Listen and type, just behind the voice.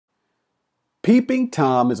Peeping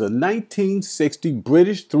Tom is a 1960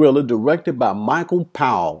 British thriller directed by Michael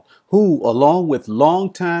Powell, who, along with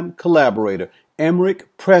longtime collaborator Emmerich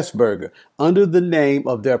Pressburger, under the name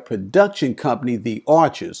of their production company The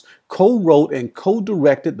Archers, co-wrote and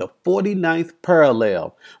co-directed The 49th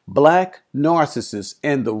Parallel, Black Narcissus,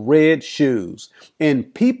 and The Red Shoes. In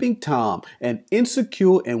Peeping Tom, an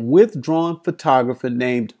insecure and withdrawn photographer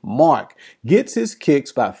named Mark gets his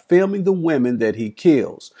kicks by filming the women that he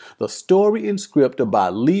kills. The story and script are by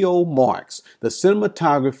Leo Marks. The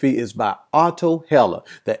cinematography is by Otto Heller.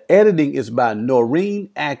 The editing is by Noreen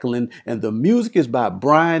Acklin, and the music is by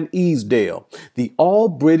Brian Easdale. The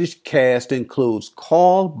all-British cast includes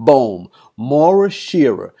Carl Bohm, Maura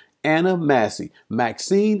Shearer, Anna Massey,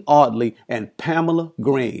 Maxine Audley, and Pamela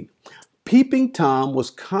Green. Peeping Tom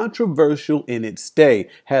was controversial in its day,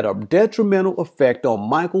 had a detrimental effect on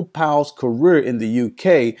Michael Powell's career in the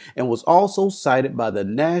UK, and was also cited by the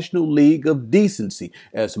National League of Decency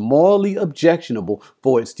as morally objectionable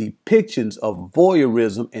for its depictions of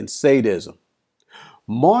voyeurism and sadism.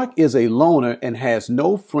 Mark is a loner and has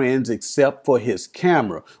no friends except for his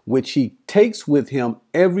camera, which he takes with him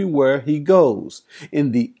everywhere he goes.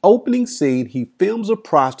 In the opening scene, he films a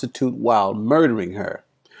prostitute while murdering her.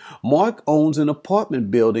 Mark owns an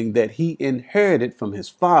apartment building that he inherited from his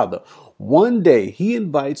father. One day, he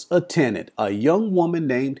invites a tenant, a young woman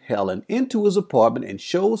named Helen, into his apartment and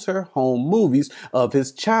shows her home movies of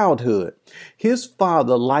his childhood. His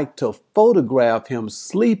father liked to photograph him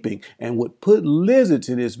sleeping and would put lizards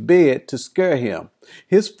in his bed to scare him.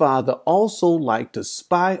 His father also liked to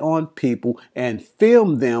spy on people and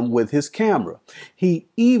film them with his camera. He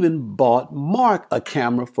even bought Mark a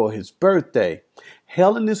camera for his birthday.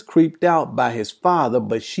 Helen is creeped out by his father,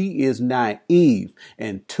 but she is naive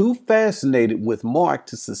and too fascinated with Mark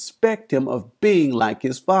to suspect him of being like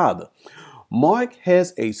his father. Mark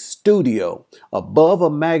has a studio above a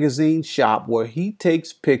magazine shop where he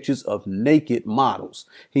takes pictures of naked models.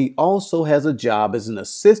 He also has a job as an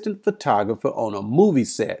assistant photographer on a movie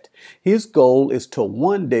set. His goal is to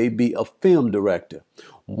one day be a film director.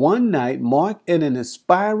 One night, Mark and an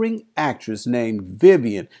aspiring actress named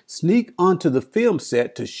Vivian sneak onto the film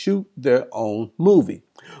set to shoot their own movie.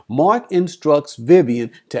 Mark instructs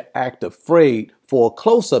Vivian to act afraid for a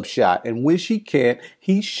close-up shot, and when she can't,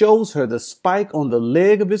 he shows her the spike on the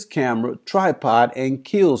leg of his camera tripod and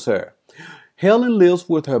kills her. Helen lives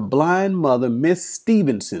with her blind mother, Miss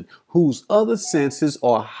Stevenson, whose other senses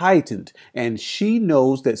are heightened, and she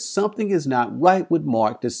knows that something is not right with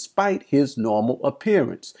Mark despite his normal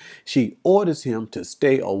appearance. She orders him to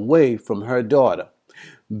stay away from her daughter.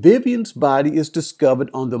 Vivian's body is discovered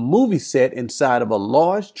on the movie set inside of a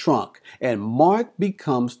large trunk, and Mark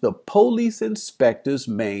becomes the police inspector's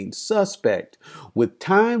main suspect. With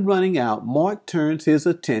time running out, Mark turns his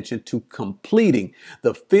attention to completing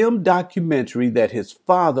the film documentary that his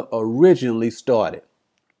father originally started.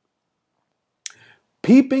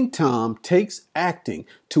 Peeping Tom takes acting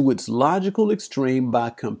to its logical extreme by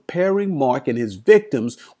comparing Mark and his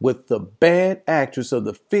victims with the bad actress of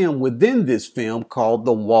the film within this film called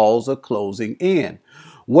The Walls Are Closing In.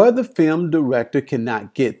 Where the film director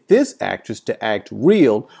cannot get this actress to act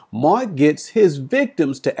real, Mark gets his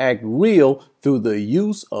victims to act real through the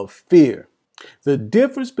use of fear. The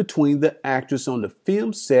difference between the actress on the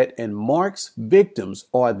film set and Mark's victims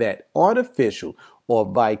are that artificial or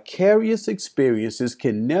vicarious experiences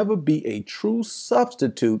can never be a true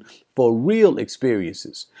substitute for real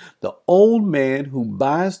experiences. The old man who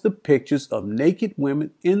buys the pictures of naked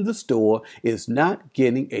women in the store is not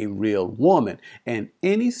getting a real woman, and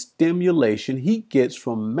any stimulation he gets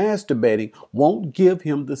from masturbating won't give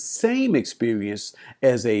him the same experience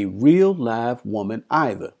as a real live woman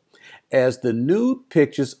either. As the nude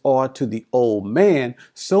pictures are to the old man,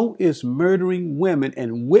 so is murdering women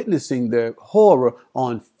and witnessing their horror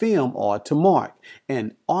on film are to Mark,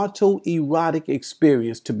 an autoerotic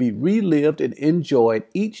experience to be relived and enjoyed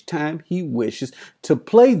each time he wishes to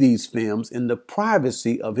play these films in the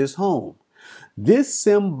privacy of his home. This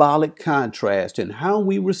symbolic contrast in how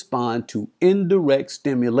we respond to indirect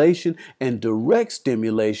stimulation and direct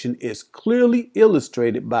stimulation is clearly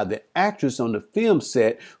illustrated by the actress on the film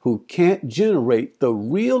set who can't generate the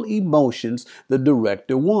real emotions the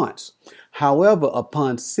director wants. However,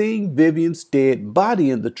 upon seeing Vivian's dead body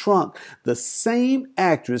in the trunk, the same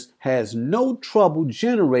actress has no trouble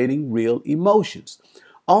generating real emotions.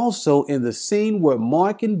 Also, in the scene where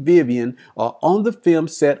Mark and Vivian are on the film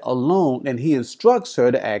set alone and he instructs her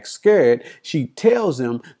to act scared, she tells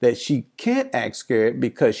him that she can't act scared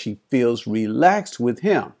because she feels relaxed with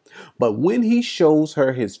him. But when he shows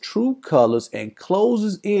her his true colors and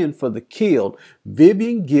closes in for the kill,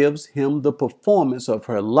 Vivian gives him the performance of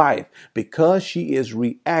her life because she is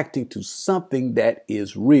reacting to something that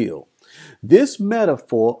is real. This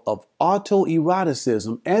metaphor of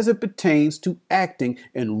autoeroticism as it pertains to acting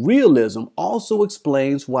and realism also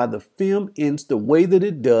explains why the film ends the way that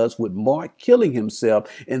it does, with Mark killing himself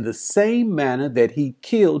in the same manner that he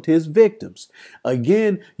killed his victims.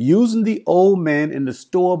 Again, using the old man in the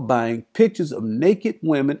store buying pictures of naked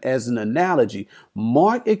women as an analogy,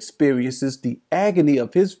 Mark experiences the agony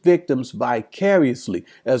of his victims vicariously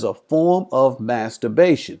as a form of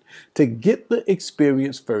masturbation. To get the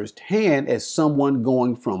experience firsthand as someone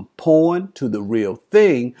going from porn to the real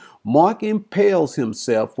thing, Mark impales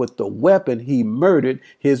himself with the weapon he murdered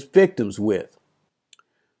his victims with.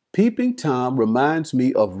 Peeping Tom reminds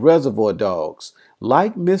me of Reservoir Dogs.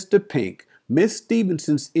 Like Mr. Pink, Miss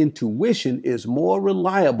Stevenson's intuition is more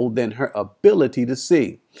reliable than her ability to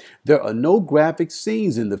see. There are no graphic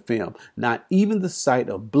scenes in the film, not even the sight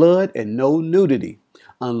of blood, and no nudity.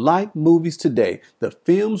 Unlike movies today, the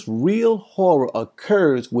film's real horror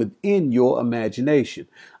occurs within your imagination.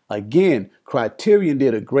 Again, Criterion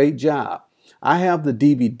did a great job. I have the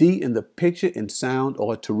DVD, and the picture and sound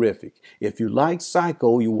are terrific. If you like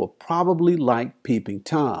Psycho, you will probably like Peeping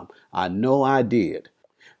Tom. I know I did.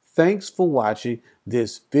 Thanks for watching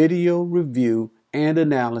this video review and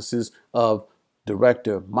analysis of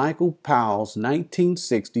director Michael Powell's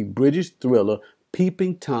 1960 British thriller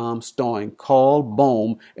Peeping Tom, starring Carl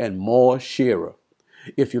Bohm and Maura Shearer.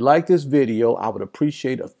 If you like this video, I would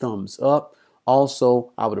appreciate a thumbs up.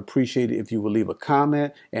 Also, I would appreciate it if you would leave a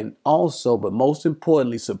comment, and also, but most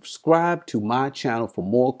importantly, subscribe to my channel for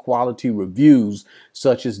more quality reviews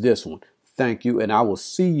such as this one. Thank you, and I will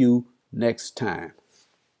see you next time.